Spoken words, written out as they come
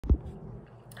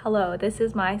Hello, this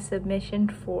is my submission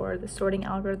for the sorting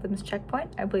algorithms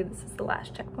checkpoint. I believe this is the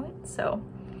last checkpoint, so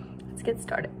let's get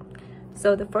started.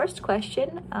 So the first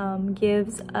question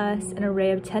gives us an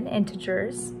array of 10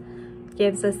 integers,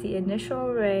 gives us the initial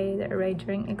array, the array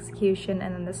during execution,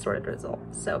 and then the sorted result.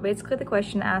 So basically the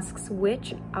question asks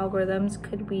which algorithms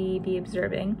could we be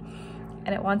observing,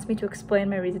 and it wants me to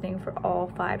explain my reasoning for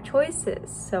all 5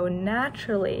 choices. So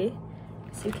naturally,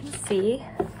 as you can see,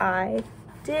 I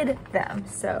did them.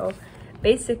 So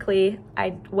basically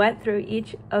I went through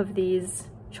each of these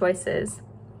choices,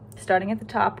 starting at the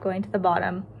top, going to the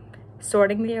bottom,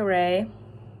 sorting the array,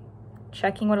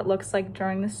 checking what it looks like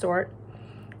during the sort,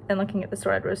 and looking at the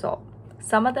sorted result.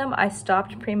 Some of them I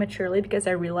stopped prematurely because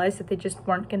I realized that they just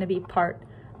weren't going to be part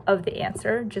of the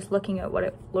answer, just looking at what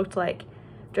it looked like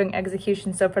during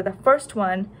execution. So for the first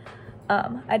one,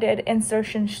 I did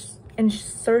insertion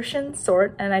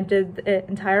sort, and I did the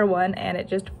entire one, and it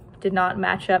just did not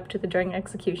match up to the during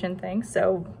execution thing.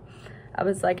 So I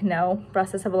was like, no,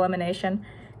 process of elimination.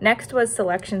 Next was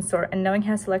selection sort, and knowing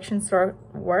how selection sort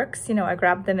works, you know, I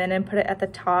grabbed them in and put it at the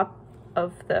top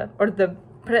of put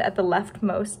it at the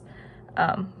leftmost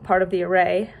part of the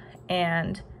array,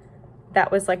 and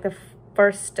that was like the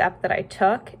first step that I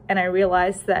took, and I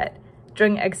realized that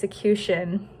during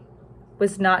execution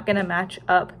was not going to match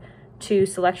up to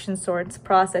selection sort's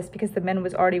process because the min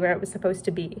was already where it was supposed to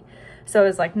be. So I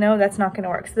was like, no, that's not going to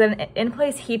work. So then in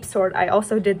place heap sort, I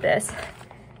also did this.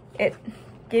 It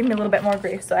gave me a little bit more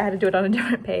grief, so I had to do it on a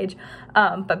different page.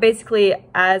 But basically,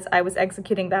 as I was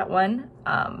executing that one,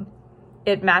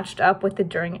 it matched up with the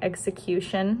during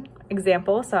execution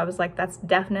example. So I was like, that's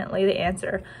definitely the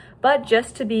answer. But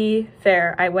just to be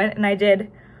fair, I went and I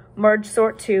did merge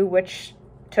sort 2, which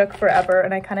took forever,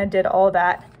 and I kind of did all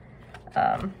that.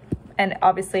 And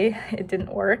obviously it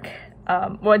didn't work.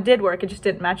 Well, it did work, it just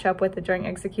didn't match up with the during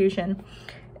execution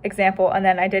example. And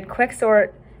then I did quick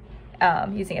sort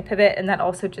using a pivot, and that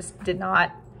also just did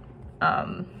not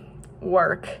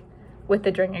work with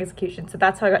the during execution. So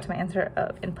that's how I got to my answer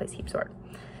of in place heap sort.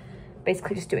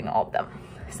 Basically just doing all of them.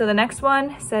 So the next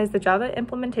one says the Java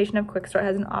implementation of quicksort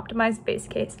has an optimized base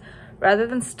case. Rather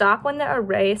than stop when the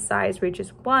array size reaches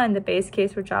 1, the base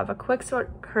case for Java quicksort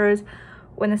occurs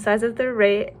when the size of the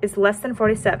array is less than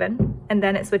 47, and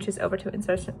then it switches over to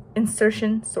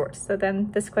insertion sort. So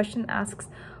then this question asks,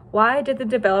 why did the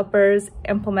developers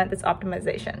implement this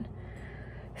optimization?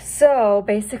 So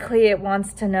basically it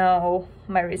wants to know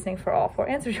my reasoning for all 4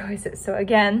 answer choices. So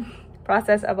again,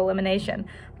 process of elimination.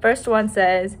 First one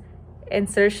says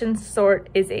insertion sort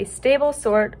is a stable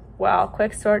sort, while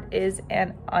quicksort is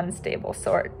an unstable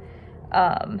sort.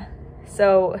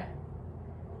 So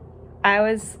I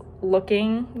was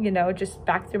looking, you know, just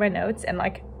back through my notes, and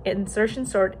like insertion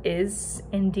sort is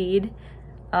indeed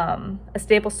a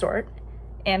stable sort,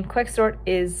 and quicksort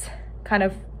is kind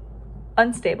of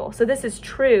unstable. So this is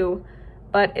true,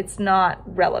 but it's not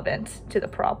relevant to the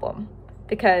problem,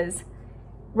 because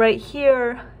right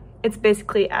here it's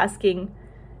basically asking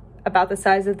about the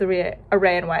size of the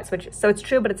array and why it switches. So it's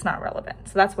true, but it's not relevant.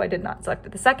 So that's why I did not select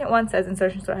it. The second one says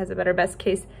insertion sort has a better best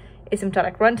case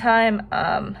asymptotic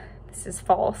runtime. This is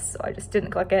false, so I just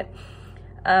didn't click it.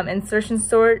 Insertion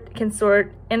sort can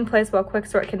sort in place while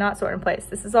quicksort cannot sort in place.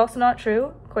 This is also not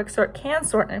true. Quicksort can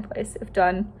sort in place if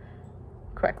done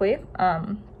correctly.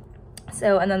 And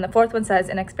then the fourth one says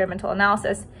in experimental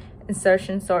analysis,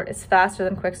 insertion sort is faster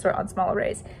than quicksort on small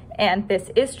arrays. And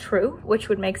this is true, which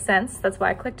would make sense. That's why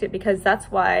I clicked it, because that's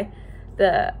why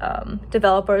the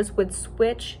developers would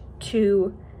switch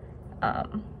to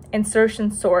insertion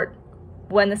sort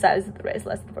when the size of the array is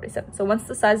less than 47. So once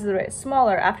the size of the array is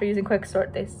smaller, after using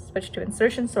quicksort, they switch to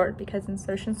insertion sort because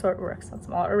insertion sort works on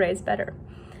smaller arrays better,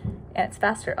 and it's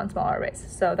faster on smaller arrays.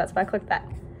 So that's why I clicked that.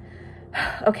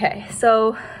 Okay,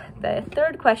 so the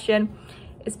third question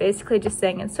is basically just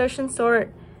saying insertion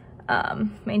sort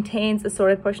maintains the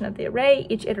sorted portion of the array.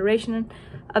 Each iteration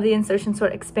of the insertion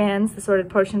sort expands the sorted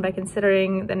portion by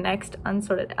considering the next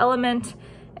unsorted element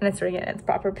and inserting it in its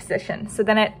proper position. So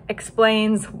then it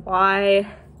explains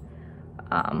why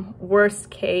worst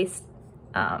case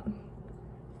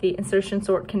the insertion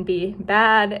sort can be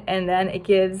bad, and then it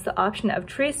gives the option of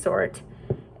tree sort,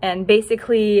 and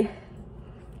basically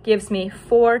gives me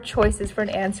 4 choices for an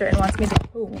answer and wants me to,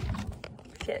 oh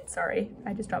shit, sorry,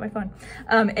 I just dropped my phone.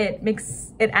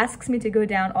 It asks me to go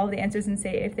down all the answers and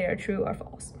say if they are true or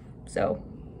false. So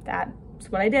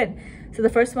that's what I did. So the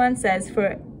first one says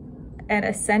for an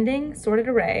ascending sorted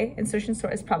array, insertion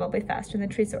sort is probably faster than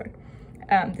tree sort.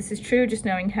 This is true, just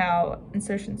knowing how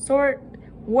insertion sort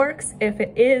works if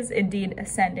it is indeed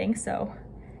ascending, so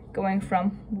going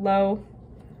from low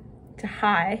to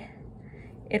high,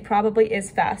 it probably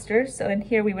is faster. So in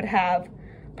here we would have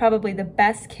probably the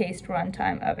best case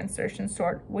runtime of insertion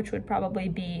sort, which would probably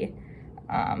be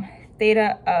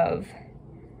theta of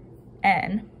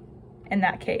n in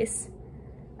that case.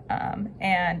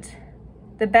 And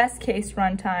the best case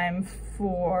runtime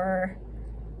for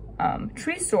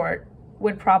tree sort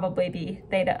would probably be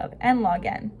theta of n log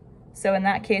n. So in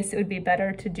that case, it would be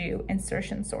better to do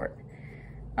insertion sort.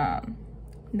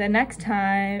 The next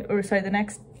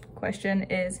question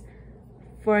is,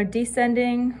 for a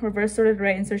descending reverse sorted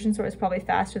array, insertion sort is probably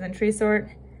faster than tree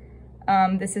sort.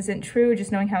 This isn't true,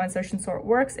 just knowing how insertion sort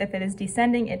works. If it is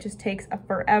descending, it just takes a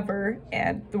forever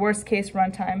and the worst case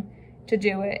runtime to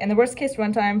do it. And the worst case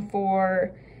runtime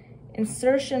for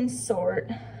insertion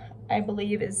sort, I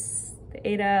believe, is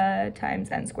theta times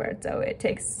n squared. So it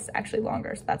takes actually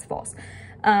longer, so that's false.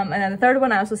 And then the third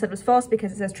one I also said was false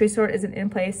because it says tree sort is an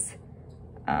in-place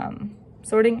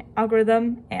sorting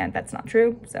algorithm, and that's not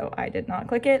true, so I did not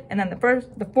click it. And then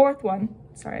the fourth one,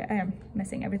 sorry, I am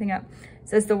messing everything up,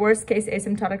 says the worst case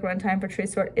asymptotic runtime for tree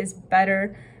sort is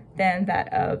better than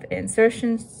that of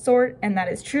insertion sort, and that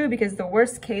is true because the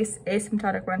worst case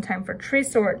asymptotic runtime for tree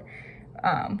sort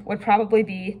would probably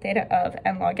be theta of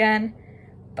n log n,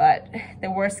 but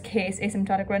the worst case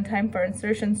asymptotic runtime for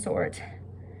insertion sort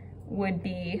would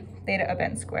be theta of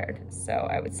n squared. So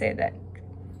I would say that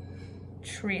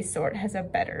tree sort has a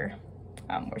better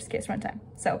worst case runtime.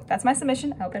 So that's my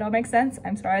submission. I hope it all makes sense.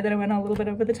 I'm sorry that I went a little bit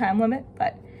over the time limit,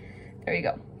 but there you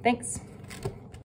go. Thanks.